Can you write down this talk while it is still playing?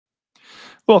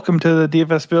Welcome to the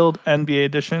DFS Build NBA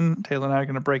edition. Taylor and I are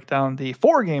going to break down the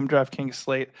 4-game DraftKings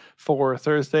slate for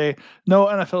Thursday. No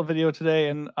NFL video today,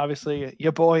 and obviously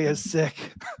your boy is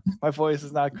sick. My voice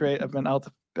is not great. I've been out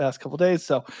the past couple days,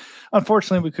 so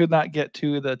unfortunately we could not get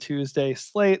to the Tuesday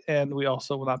slate, and we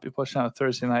also will not be pushing out a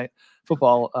Thursday night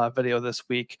football video this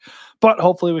week. But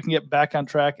hopefully we can get back on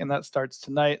track, and that starts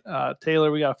tonight.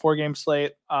 Taylor, we got a 4-game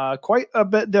slate, quite a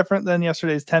bit different than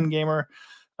yesterday's 10-gamer.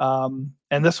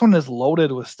 And this one is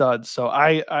loaded with studs. So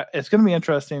it's going to be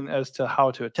interesting as to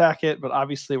how to attack it, but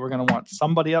obviously we're going to want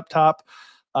somebody up top.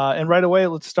 And right away,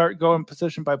 let's start going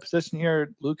position by position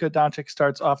here. Luka Doncic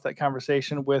starts off that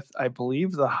conversation with, I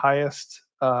believe, the highest,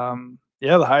 the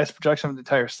highest projection of the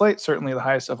entire slate, certainly the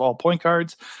highest of all point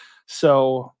guards.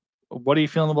 So what are you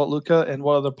feeling about Luka, and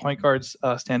what other point guards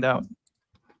stand out?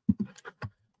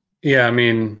 Yeah, I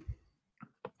mean,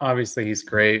 obviously, he's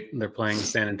great. They're playing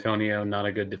San Antonio, not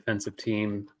a good defensive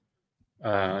team.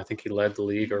 I think he led the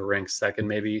league or ranked second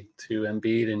maybe to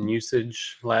Embiid in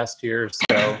usage last year.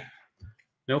 So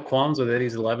no qualms with it.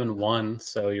 He's 11-1,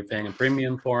 so you're paying a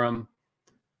premium for him.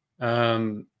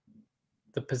 The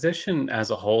position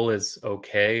as a whole is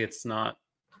okay. It's not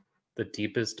the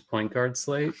deepest point guard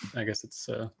slate. I guess it's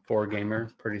a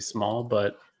 4-gamer, pretty small.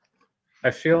 But I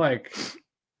feel like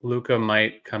Luka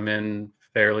might come in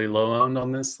fairly low owned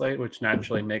on this slate, which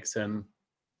naturally makes him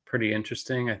pretty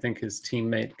interesting. I think his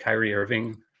teammate Kyrie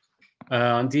Irving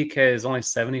on DK is only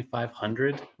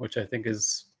 7,500, which I think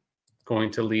is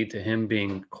going to lead to him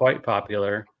being quite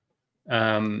popular.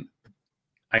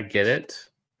 I get it.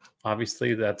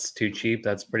 Obviously, that's too cheap.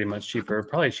 That's pretty much cheaper,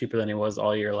 probably cheaper than he was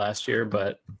all year last year,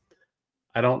 but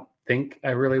I don't think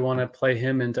I really want to play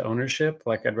him into ownership.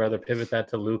 Like, I'd rather pivot that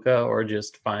to Luka or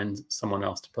just find someone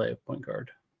else to play a point guard.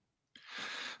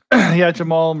 Yeah,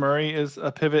 Jamal Murray is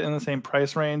a pivot in the same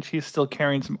price range. He's still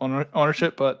carrying some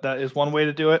ownership, but that is one way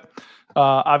to do it.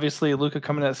 Obviously, Luka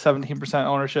coming at 17%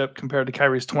 ownership compared to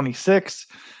Kyrie's 26.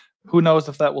 Who knows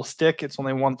if that will stick? It's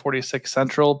only 146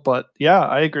 central, but yeah,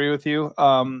 I agree with you.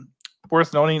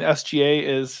 Worth noting, SGA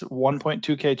is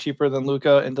 1.2K cheaper than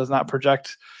Luka and does not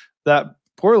project that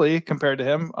poorly compared to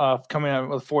him, coming out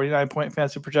with 49-point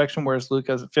fantasy projection, whereas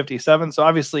Luka's at 57. So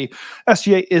obviously,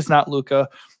 SGA is not Luka,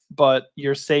 but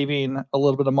you're saving a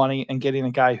little bit of money and getting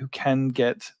a guy who can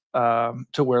get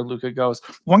to where Luka goes.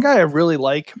 One guy I really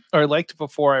like, or liked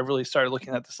before I really started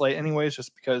looking at the slate anyways,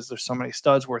 just because there's so many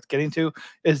studs worth getting to,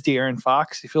 is De'Aaron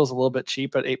Fox. He feels a little bit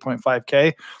cheap at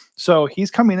 8.5K. So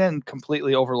he's coming in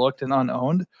completely overlooked and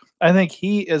unowned. I think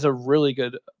he is a really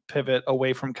good pivot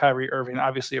away from Kyrie Irving.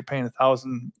 Obviously, you're paying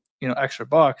 $1,000, extra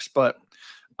bucks, but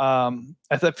I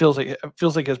think it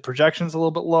feels like his projection's a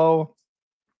little bit low.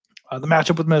 The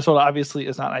matchup with Minnesota obviously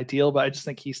is not ideal, but I just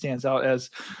think he stands out as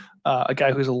a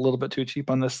guy who's a little bit too cheap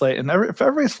on this slate. And if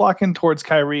everybody's flocking towards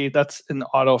Kyrie, that's an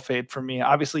auto fade for me.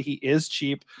 Obviously, he is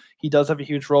cheap. He does have a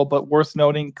huge role, but worth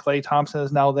noting, Klay Thompson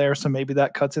is now there, so maybe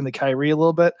that cuts into Kyrie a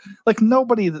little bit. Like,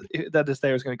 nobody that is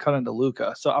there is going to cut into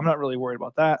Luka, so I'm not really worried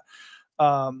about that.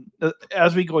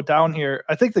 As we go down here,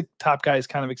 I think the top guys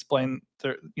kind of explain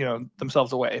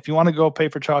themselves away. If you want to go pay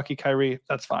for chalky Kyrie,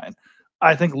 that's fine.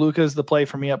 I think Luka is the play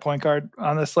for me at point guard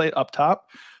on this slate up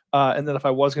top. And then if I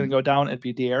was going to go down, it'd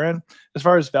be De'Aaron. As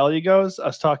far as value goes, I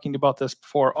was talking about this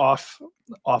before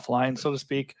offline, so to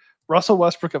speak. Russell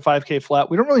Westbrook at 5K flat.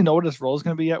 We don't really know what his role is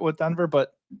going to be yet with Denver,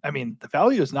 but I mean, the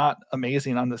value is not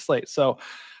amazing on this slate. So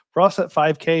Russ at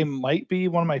 5K might be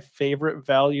one of my favorite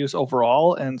values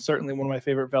overall, and certainly one of my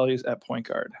favorite values at point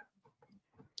guard.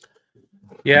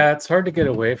 Yeah, it's hard to get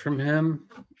away from him.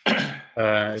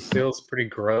 It feels pretty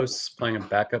gross playing a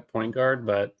backup point guard,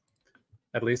 but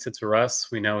at least it's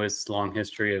Russ. We know his long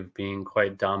history of being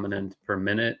quite dominant per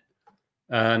minute.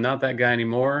 Not that guy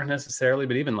anymore necessarily,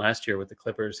 but even last year with the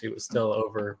Clippers, he was still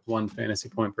over 1 fantasy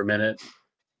point per minute.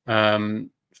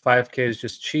 5K is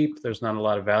just cheap. There's not a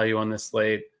lot of value on this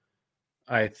slate.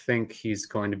 I think he's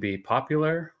going to be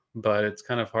popular, but it's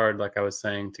kind of hard, like I was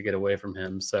saying, to get away from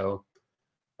him. So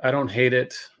I don't hate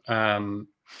it.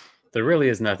 There really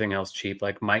is nothing else cheap.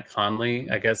 Like Mike Conley,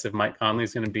 I guess if Mike Conley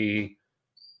is going to be,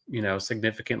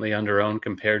 significantly under-owned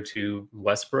compared to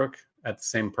Westbrook at the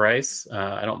same price,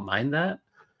 I don't mind that.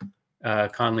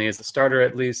 Conley is a starter,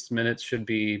 at least. Minutes should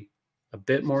be a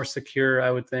bit more secure, I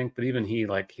would think. But even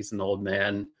he's an old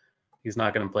man. He's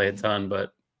not going to play a ton,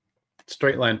 but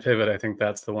straight line pivot, I think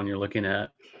that's the one you're looking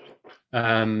at.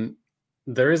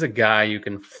 There is a guy you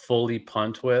can fully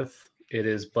punt with. It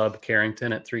is Bub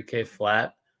Carrington at 3K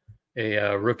flat,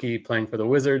 a rookie playing for the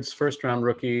Wizards, first-round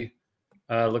rookie.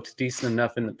 Looked decent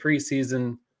enough in the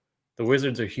preseason. The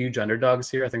Wizards are huge underdogs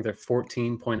here. I think they're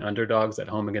 14-point underdogs at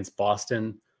home against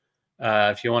Boston.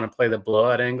 If you want to play the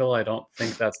blowout angle, I don't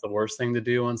think that's the worst thing to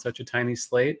do on such a tiny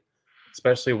slate,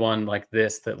 especially one like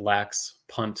this that lacks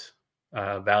punt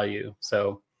value.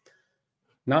 So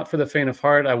not for the faint of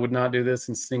heart. I would not do this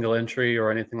in single entry or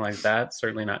anything like that.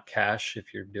 Certainly not cash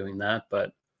if you're doing that.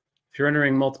 But if you're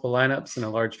entering multiple lineups in a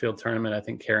large field tournament, I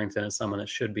think Carrington is someone that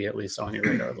should be at least on your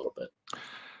radar a little bit.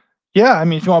 Yeah, I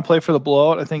mean, if you want to play for the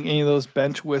blowout, I think any of those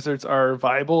bench wizards are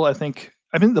viable. I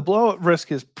mean, the blowout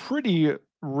risk is pretty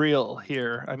real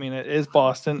here. I mean, it is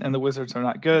Boston, and the Wizards are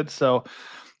not good, so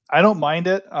I don't mind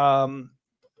it.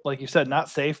 Like you said, not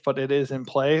safe, but it is in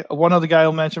play. One other guy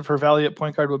I'll mention for value at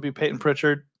point guard would be Peyton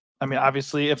Pritchard. I mean,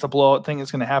 obviously, if the blowout thing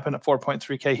is going to happen at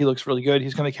 4.3K, he looks really good.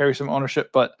 He's going to carry some ownership,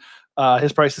 but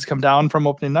his price has come down from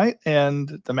opening night, and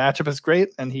the matchup is great,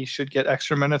 and he should get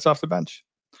extra minutes off the bench.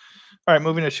 All right,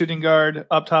 moving to shooting guard.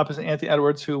 Up top is Anthony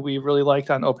Edwards, who we really liked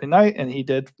on opening night, and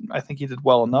I think he did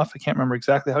well enough. I can't remember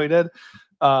exactly how he did,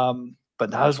 but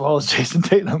not as well as Jason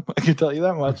Tatum. I can tell you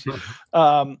that much.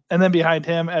 And then behind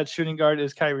him at shooting guard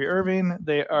is Kyrie Irving.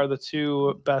 They are the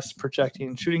two best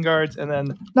projecting shooting guards. And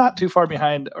then not too far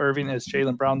behind Irving is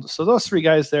Jaylen Brown. So those three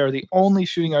guys there are the only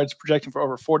shooting guards projecting for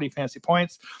over 40 fantasy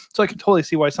points. So I can totally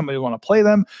see why somebody would want to play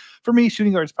them. For me,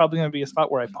 shooting guard is probably going to be a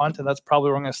spot where I punt, and that's probably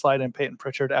where I'm going to slide in Peyton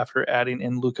Pritchard after adding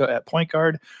in Luka at point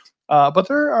guard. But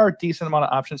there are a decent amount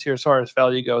of options here as far as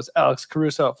value goes. Alex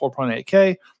Caruso at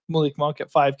 4.8K, Malik Monk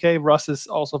at 5K. Russ is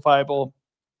also viable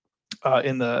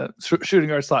in the shooting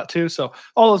guard slot too. So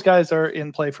all those guys are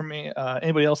in play for me.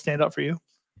 Anybody else stand out for you?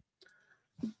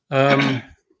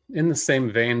 In the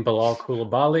same vein, Bilal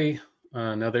Coulibaly,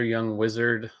 another young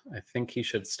wizard. I think he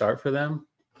should start for them.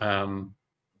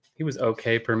 He was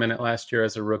okay per minute last year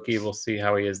as a rookie. We'll see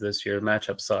how he is this year. The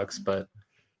matchup sucks, but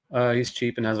he's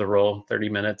cheap and has a role, 30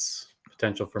 minutes,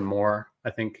 potential for more. I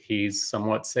think he's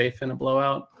somewhat safe in a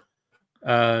blowout.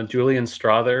 Julian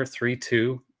Strawther,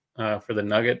 3-2 for the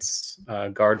Nuggets,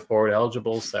 guard forward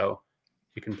eligible. So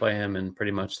you can play him in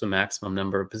pretty much the maximum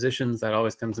number of positions. That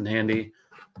always comes in handy.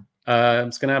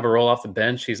 It's going to have a roll off the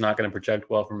bench. He's not going to project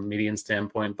well from a median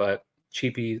standpoint, but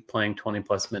cheapy playing 20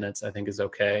 plus minutes, I think is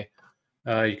okay.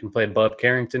 You can play Bub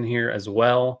Carrington here as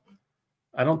well.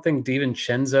 I don't think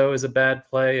DiVincenzo is a bad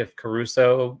play. If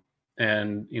Caruso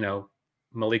and,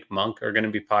 Malik Monk are going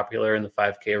to be popular in the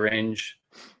 5K range,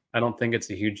 I don't think it's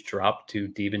a huge drop to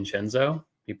DiVincenzo.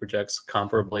 He projects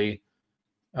comparably.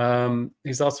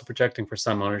 He's also projecting for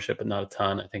some ownership, but not a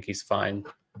ton. I think he's fine.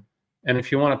 And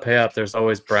if you want to pay up, there's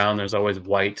always Brown. There's always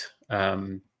White. I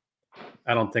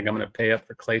don't think I'm going to pay up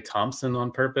for Klay Thompson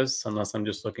on purpose unless I'm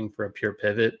just looking for a pure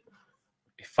pivot.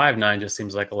 5'9" just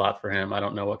seems like a lot for him. I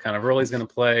don't know what kind of role he's going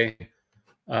to play.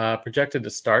 Projected to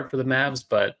start for the Mavs,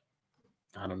 but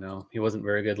I don't know. He wasn't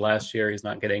very good last year. He's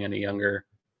not getting any younger.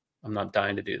 I'm not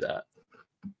dying to do that.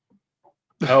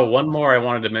 Oh, one more I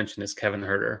wanted to mention is Kevin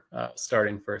Huerter,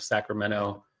 starting for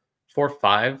Sacramento,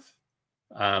 4-5.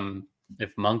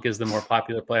 If Monk is the more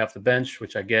popular play off the bench,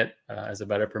 which I get as a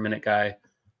better per minute guy,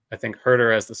 I think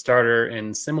Huerter as the starter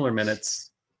in similar minutes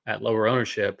at lower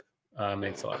ownership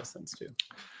makes a lot of sense too.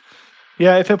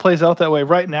 Yeah, if it plays out that way.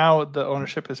 Right now, the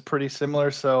ownership is pretty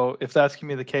similar. So if that's going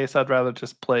to be the case, I'd rather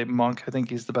just play Monk. I think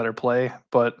he's the better play,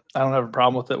 but I don't have a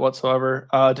problem with it whatsoever.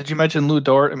 Did you mention Lou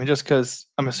Dort? I mean, just because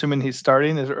I'm assuming he's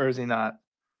starting, or is he not?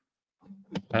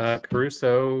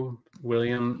 Caruso,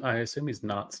 William, I assume he's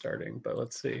not starting, but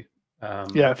let's see.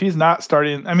 Yeah, if he's not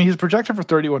starting, I mean, he's projected for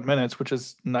 31 minutes, which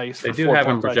is nice. They do have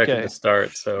him projected to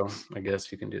start, so I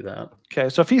guess you can do that. Okay,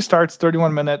 so if he starts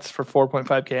 31 minutes for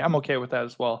 4.5K, I'm okay with that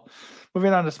as well.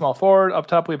 Moving on to small forward. Up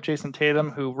top, we have Jason Tatum,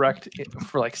 who wrecked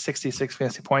for like 66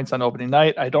 fantasy points on opening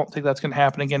night. I don't think that's going to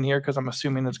happen again here because I'm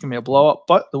assuming it's going to be a blowout,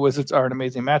 but the Wizards are an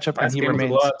amazing matchup. Last game was a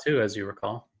blowout too, as you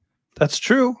recall. That's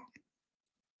true.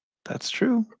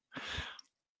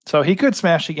 So he could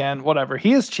smash again, whatever.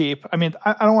 He is cheap. I mean,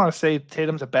 I don't want to say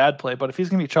Tatum's a bad play, but if he's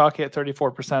going to be chalky at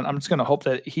 34%, I'm just going to hope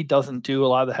that he doesn't do a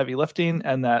lot of the heavy lifting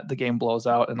and that the game blows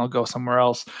out and he'll go somewhere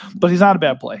else. But he's not a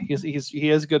bad play. He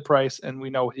is a good price, and we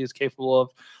know what he's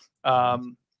capable of.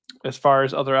 As far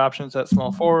as other options at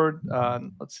small forward,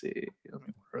 let's see. Let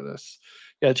me order this.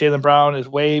 Yeah, Jaylen Brown is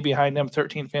way behind him,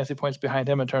 13 fantasy points behind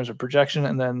him in terms of projection.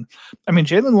 And then, I mean,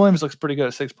 Jalen Williams looks pretty good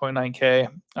at 6.9K.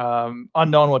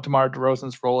 Unknown what DeMar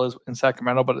DeRozan's role is in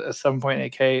Sacramento, but at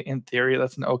 7.8K, in theory,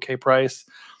 that's an okay price.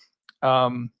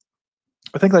 I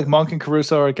think like Monk and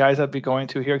Caruso are guys I'd be going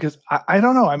to here because I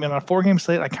don't know. I mean, on a 4-game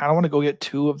slate, I kind of want to go get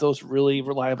 2 of those really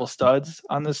reliable studs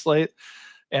on this slate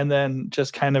and then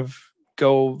just kind of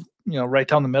go right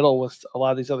down the middle with a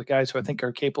lot of these other guys who I think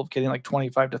are capable of getting like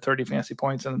 25 to 30 fantasy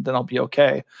points, and then I'll be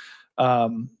okay.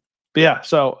 But yeah,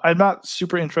 so I'm not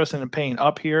super interested in paying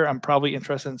up here. I'm probably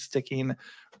interested in sticking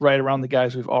right around the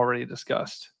guys we've already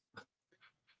discussed.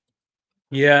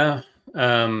 Yeah.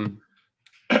 I'm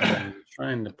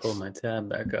trying to pull my tab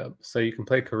back up. So you can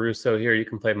play Caruso here. You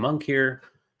can play Monk here.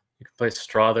 You can play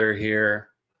Strother here.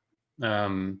 You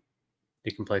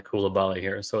can play Koulibaly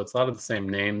here. So it's a lot of the same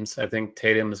names. I think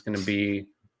Tatum is going to be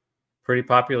pretty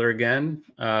popular again.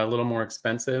 A little more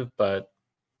expensive, but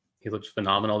he looked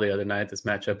phenomenal the other night. This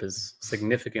matchup is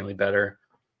significantly better,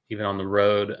 even on the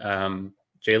road.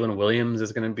 Jalen Williams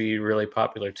is going to be really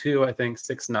popular too, I think,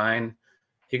 6'9".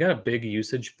 He got a big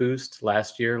usage boost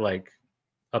last year, like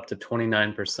up to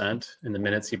 29% in the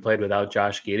minutes he played without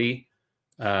Josh Giddey.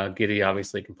 Giddey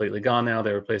obviously completely gone now.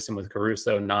 They replaced him with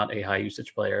Caruso, not a high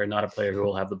usage player, not a player who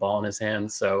will have the ball in his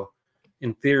hands. So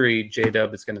in theory,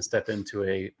 J-Dub is going to step into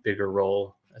a bigger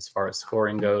role as far as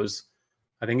scoring goes.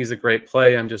 I think he's a great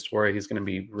play. I'm just worried he's going to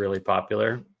be really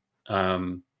popular.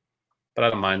 But I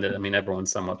don't mind it. I mean,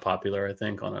 everyone's somewhat popular, I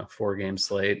think, on a 4-game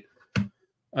slate.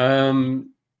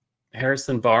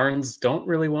 Harrison Barnes, don't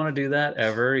really want to do that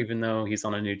ever, even though he's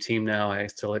on a new team now. I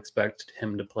still expect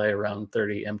him to play around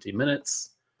 30 empty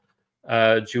minutes.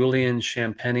 Julian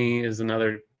Champagny is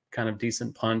another kind of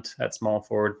decent punt at small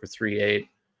forward for 3.8,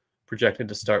 projected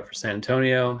to start for San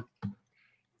Antonio.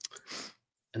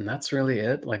 And that's really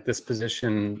it. Like, this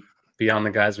position, beyond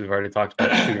the guys we've already talked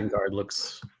about, shooting guard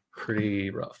looks pretty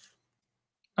rough.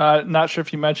 Not sure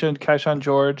if you mentioned Keyshawn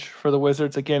George for the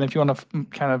Wizards. Again, if you want to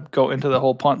kind of go into the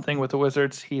whole punt thing with the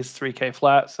Wizards, he's 3K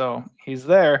flat, so he's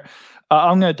there.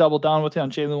 I'm going to double down with you on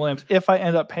Jalen Williams. If I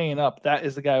end up paying up, that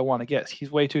is the guy I want to get.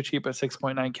 He's way too cheap at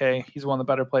 6.9K. He's one of the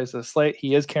better plays of the slate.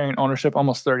 He is carrying ownership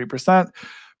almost 30%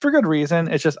 for good reason.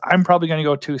 It's just I'm probably going to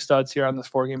go 2 studs here on this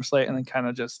 4-game slate and then kind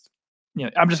of just,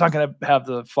 I'm just not going to have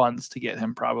the funds to get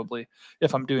him probably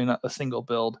if I'm doing a single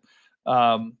build.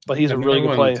 But he's a really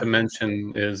good play to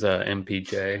mention is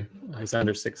MPJ. He's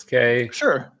under 6K.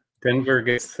 Sure. Denver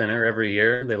gets thinner every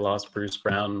year. They lost Bruce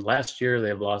Brown last year.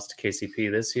 They've lost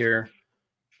KCP this year.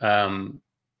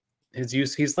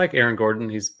 He's like Aaron Gordon.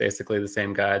 He's basically the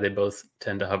same guy. They both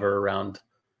tend to hover around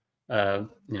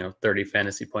 30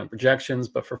 fantasy point projections,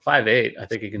 but for 5'8", I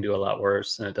think he can do a lot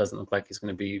worse, and it doesn't look like he's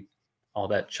going to be all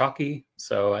that chalky.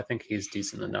 So I think he's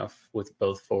decent enough with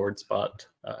both forward spot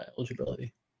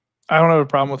eligibility. I don't have a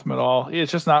problem with him at all.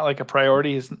 It's just not like a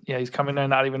priority. He's coming in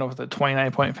not even over the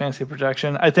 29-point fantasy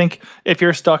projection. I think if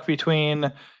you're stuck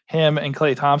between him and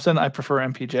Klay Thompson, I prefer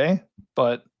MPJ,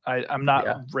 but I'm not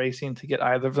racing to get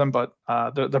either of them, but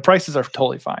the prices are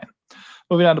totally fine.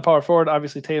 Moving on to power forward,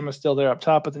 obviously Tatum is still there up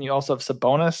top, but then you also have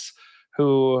Sabonis,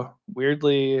 who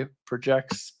weirdly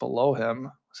projects below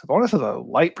him. Sabonis has a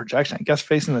light projection, I guess,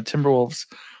 facing the Timberwolves.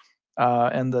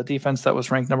 And the defense that was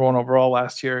ranked number 1 overall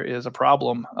last year is a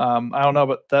problem. I don't know,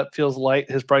 but that feels light.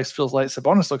 His price feels light.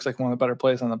 Sabonis looks like one of the better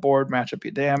plays on the board. Matchup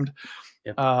be damned.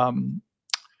 Yep. Then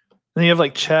you have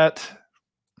like Chet.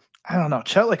 I don't know.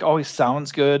 Chet like always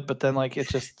sounds good, but then like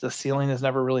it's just the ceiling is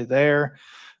never really there.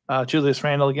 Julius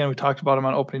Randle, again, we talked about him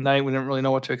on opening night. We didn't really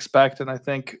know what to expect, and I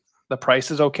think the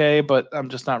price is okay, but I'm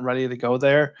just not ready to go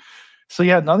there. So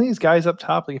yeah, none of these guys up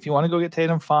top. Like if you want to go get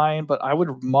Tatum, fine, but I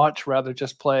would much rather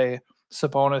just play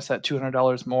Sabonis at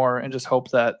 $200 more and just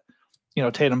hope that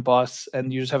Tatum busts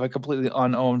and you just have a completely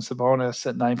unowned Sabonis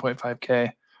at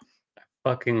 9.5K.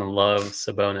 Fucking love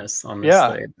Sabonis on this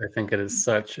slate. I think it is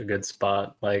such a good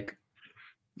spot. Like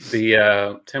the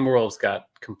Timberwolves got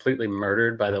completely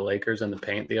murdered by the Lakers in the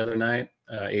paint the other night.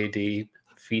 AD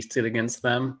feasted against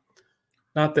them.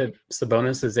 Not that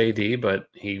Sabonis is AD, but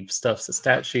he stuffs the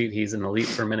stat sheet. He's an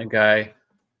elite per minute guy.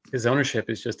 His ownership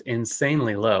is just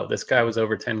insanely low. This guy was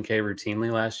over 10K routinely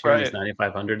last year. Right. He's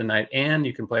 9,500 tonight, and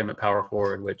you can play him at power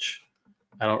forward, which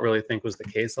I don't really think was the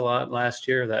case a lot last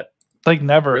year. That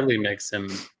never really makes him,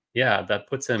 that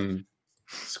puts him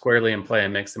squarely in play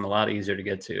and makes him a lot easier to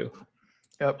get to.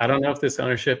 Yep. I don't know if this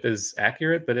ownership is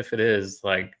accurate, but if it is,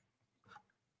 like,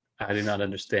 I do not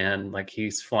understand. Like,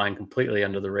 he's flying completely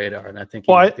under the radar, and I think.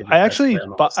 Well, I don't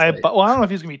know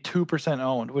if he's gonna be 2%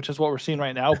 owned, which is what we're seeing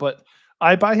right now, but.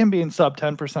 I buy him being sub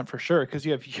 10% for sure, because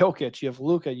you have Jokic, you have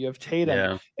Luka, you have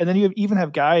Tatum, and then you even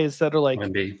have guys that are like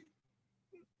Wemby.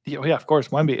 Yeah, of course,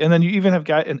 Wemby. And then you even have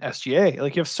guys in SGA.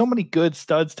 Like, you have so many good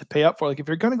studs to pay up for. Like, if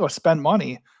you're going to go spend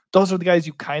money, those are the guys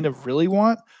you kind of really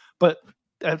want. But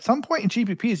at some point in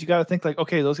GPPs, you got to think like,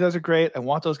 okay, those guys are great. I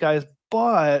want those guys,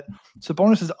 but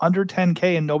Sabonis is under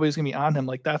 10K and nobody's going to be on him.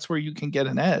 Like, that's where you can get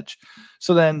an edge.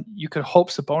 So then you could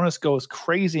hope Sabonis goes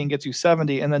crazy and gets you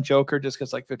 70, and then Joker just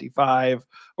gets like 55,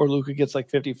 or Luka gets like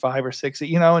 55 or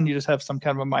 60, and you just have some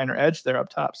kind of a minor edge there up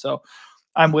top. So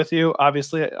I'm with you.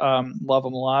 Obviously, love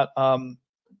him a lot.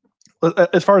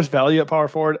 as far as value at power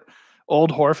forward,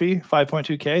 old Horfy,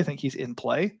 5.2K. I think he's in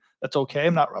play. That's okay.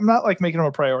 I'm not like making him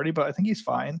a priority, but I think he's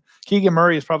fine. Keegan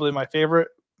Murray is probably my favorite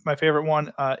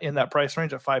one in that price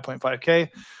range at 5.5K.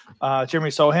 Jeremy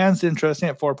Sohan's interesting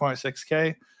at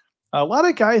 4.6K. A lot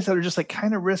of guys that are just like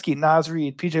kind of risky. Naz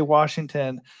Reid, PJ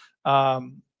Washington.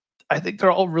 I think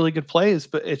they're all really good plays,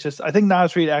 but it's just, I think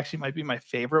Naz Reid actually might be my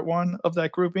favorite one of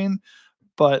that grouping,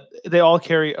 but they all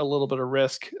carry a little bit of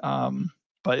risk.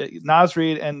 But Naz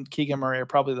Reid and Keegan Murray are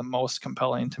probably the most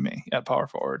compelling to me at power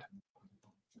forward.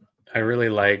 I really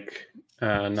like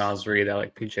Naz Reid. I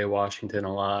like PJ Washington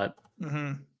a lot.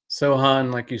 Mm-hmm.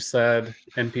 Sohan, like you said,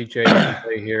 MPJ can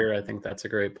play here. I think that's a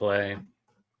great play.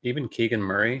 Even Keegan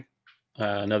Murray,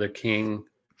 another king,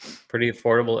 pretty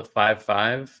affordable at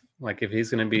 5.5. Like if he's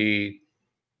going to be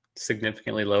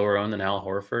significantly lower owned than Al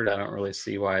Horford, I don't really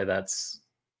see why that's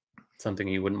something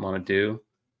you wouldn't want to do.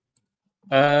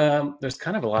 There's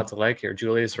kind of a lot to like here.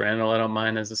 Julius Randle, I don't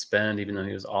mind as a spend, even though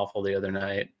he was awful the other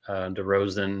night.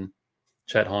 DeRozan,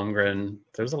 Chet Holmgren.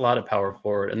 There's a lot of power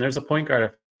forward, and there's a point guard I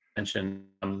mentioned.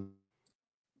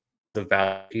 The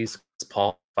value piece,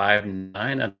 Paul 5.9.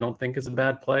 I don't think is a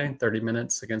bad play. 30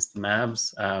 minutes against the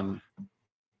Mavs.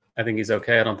 I think he's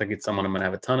okay. I don't think it's someone I'm going to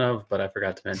have a ton of, but I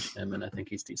forgot to mention him, and I think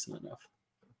he's decent enough.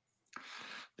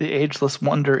 The ageless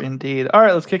wonder indeed. All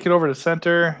right, let's kick it over to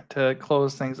center to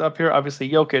close things up here. Obviously,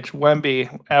 Jokic,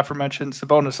 Wemby, aforementioned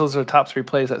Sabonis. Those are the top three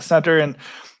plays at center. And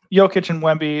Jokic and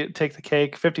Wemby take the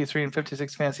cake. 53 and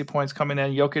 56 fantasy points coming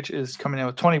in. Jokic is coming in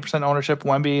with 20% ownership.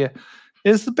 Wemby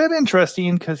is a bit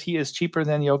interesting because he is cheaper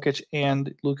than Jokic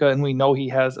and Luka, and we know he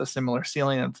has a similar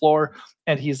ceiling and floor,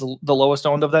 and he's the lowest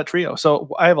owned of that trio. So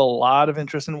I have a lot of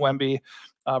interest in Wemby,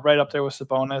 right up there with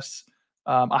Sabonis.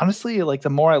 Honestly, like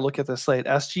the more I look at this slate,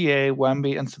 SGA,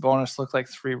 Wemby, and Sabonis look like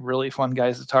three really fun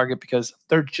guys to target because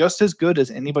they're just as good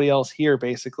as anybody else here,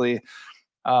 basically,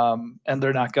 and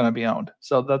they're not going to be owned.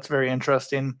 So that's very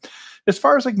interesting. As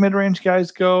far as like mid-range guys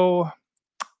go,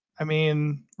 I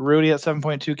mean, Rudy at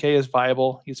 7.2K is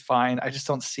viable. He's fine. I just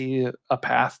don't see a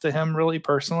path to him really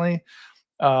personally.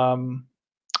 And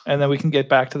then we can get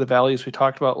back to the values we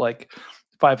talked about, like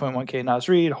 5.1K Naz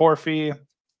Reid, Horfy.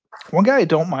 One guy I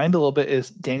don't mind a little bit is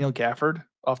Daniel Gafford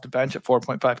off the bench at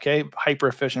 4.5K, hyper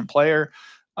efficient player,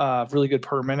 really good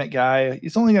per minute guy.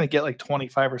 He's only going to get like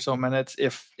 25 or so minutes,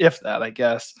 if that, I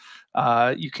guess.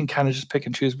 You can kind of just pick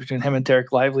and choose between him and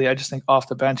Derek Lively. I just think off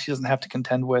the bench, he doesn't have to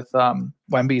contend with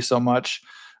Wemby so much.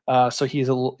 So he's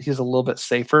a little bit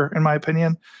safer, in my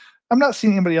opinion. I'm not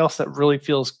seeing anybody else that really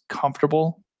feels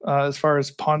comfortable as far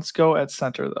as punts go at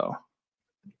center, though.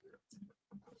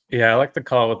 Yeah, I like the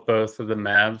call with both of the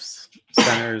Mavs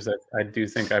centers. I do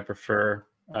think I prefer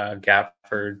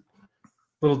Gafford.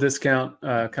 Little discount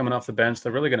coming off the bench.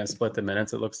 They're really going to split the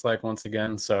minutes, it looks like, once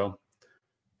again. So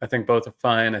I think both are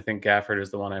fine. I think Gafford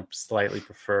is the one I slightly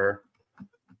prefer.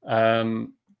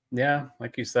 Yeah,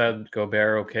 like you said,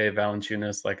 Gobert, okay,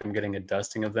 Valanciunas, like I'm getting a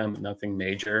dusting of them, but nothing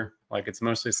major. Like it's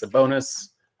mostly Sabonis,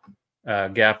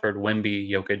 Gafford, Wemby,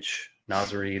 Jokic,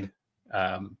 Naz Reid.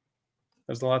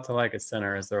 There's a lot to like at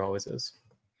center, as there always is.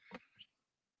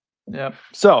 Yeah.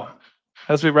 So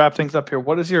as we wrap things up here,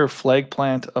 what is your flag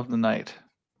plant of the night?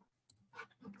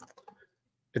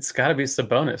 It's got to be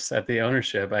Sabonis at the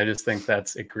ownership. I just think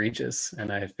that's egregious.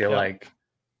 And I feel like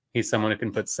he's someone who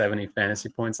can put 70 fantasy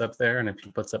points up there. And if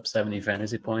he puts up 70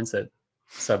 fantasy points at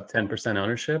sub 10%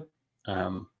 ownership,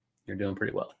 you're doing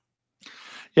pretty well.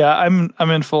 Yeah,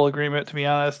 I'm in full agreement, to be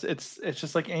honest. It's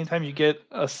just like anytime you get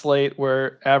a slate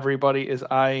where everybody is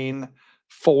eyeing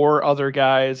four other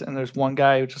guys and there's one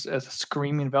guy who just has a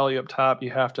screaming value up top, you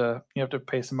have to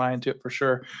pay some mind to it for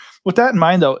sure. With that in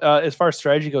mind, though, as far as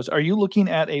strategy goes, are you looking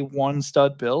at a one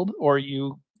stud build, or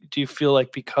do you feel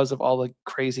like because of all the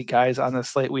crazy guys on the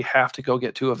slate, we have to go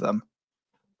get two of them?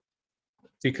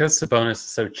 Because Sabonis is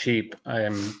so cheap, I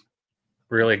am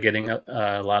really getting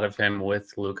a lot of him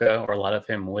with Luka or a lot of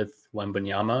him with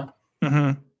Wembanyama,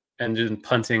 and just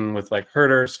punting with like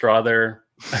Herter, Strother,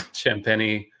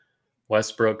 Champagny,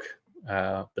 Westbrook,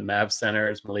 the Mavs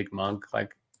centers, Malik Monk.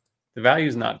 Like the value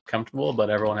is not comfortable, but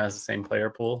everyone has the same player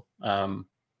pool.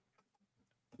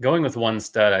 Going with one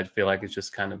stud, I feel like it's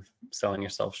just kind of selling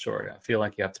yourself short. I feel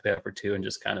like you have to pay up for two and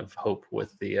just kind of hope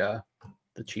with the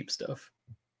cheap stuff.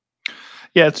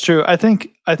 Yeah, it's true. I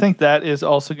think that is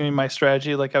also going to be my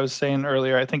strategy. Like I was saying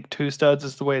earlier, I think two studs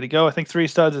is the way to go. I think three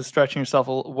studs is stretching yourself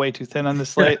way too thin on this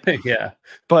slate. Yeah,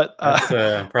 but that's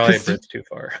probably a bit too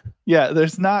far. Yeah,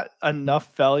 there's not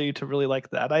enough value to really like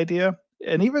that idea.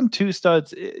 And even two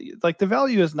studs, like the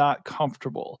value is not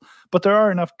comfortable, but there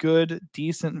are enough good,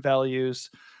 decent values.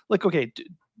 Like, okay,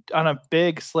 on a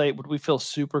big slate, would we feel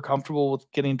super comfortable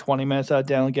with getting 20 minutes out of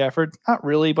Daniel Gafford? Not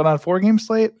really, but on a 4-game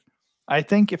slate, I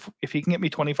think if he can get me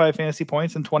 25 fantasy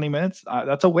points in 20 minutes,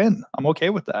 that's a win. I'm okay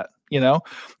with that.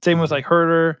 Same with like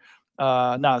Herter,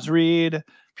 Naz Reid,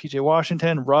 PJ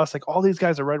Washington, Russ, like all these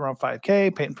guys are right around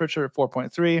 5K. Peyton Pritchard at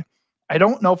 4.3. I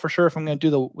don't know for sure if I'm going to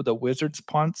do the Wizards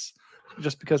punts,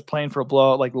 just because playing for a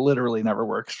blowout like literally never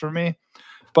works for me.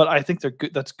 But I think they're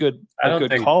good. That's good. A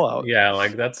good call out. Yeah,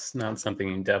 like that's not something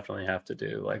you definitely have to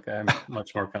do. Like I'm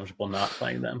much more comfortable not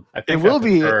playing them. I think it will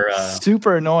be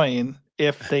super annoying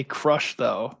if they crush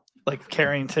though, like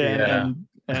Carrington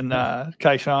and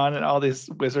Kaishan and all these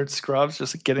Wizard scrubs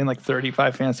just getting like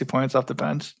 35 fantasy points off the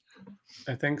bench.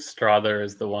 I think Strother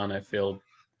is the one I feel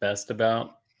best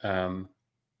about.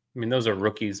 I mean, those are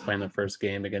rookies playing the first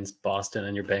game against Boston,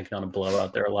 and you're banking on a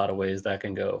blowout. There are a lot of ways that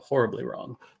can go horribly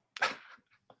wrong.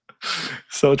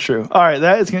 So true. All right,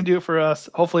 that is going to do it for us.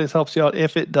 Hopefully this helps you out.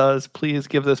 If it does, please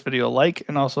give this video a like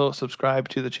and also subscribe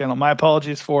to the channel. My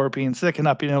apologies for being sick and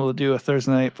not being able to do a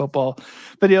Thursday night football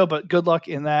video, but good luck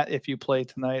in that if you play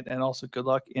tonight, and also good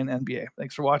luck in NBA.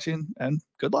 Thanks for watching and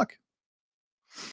good luck.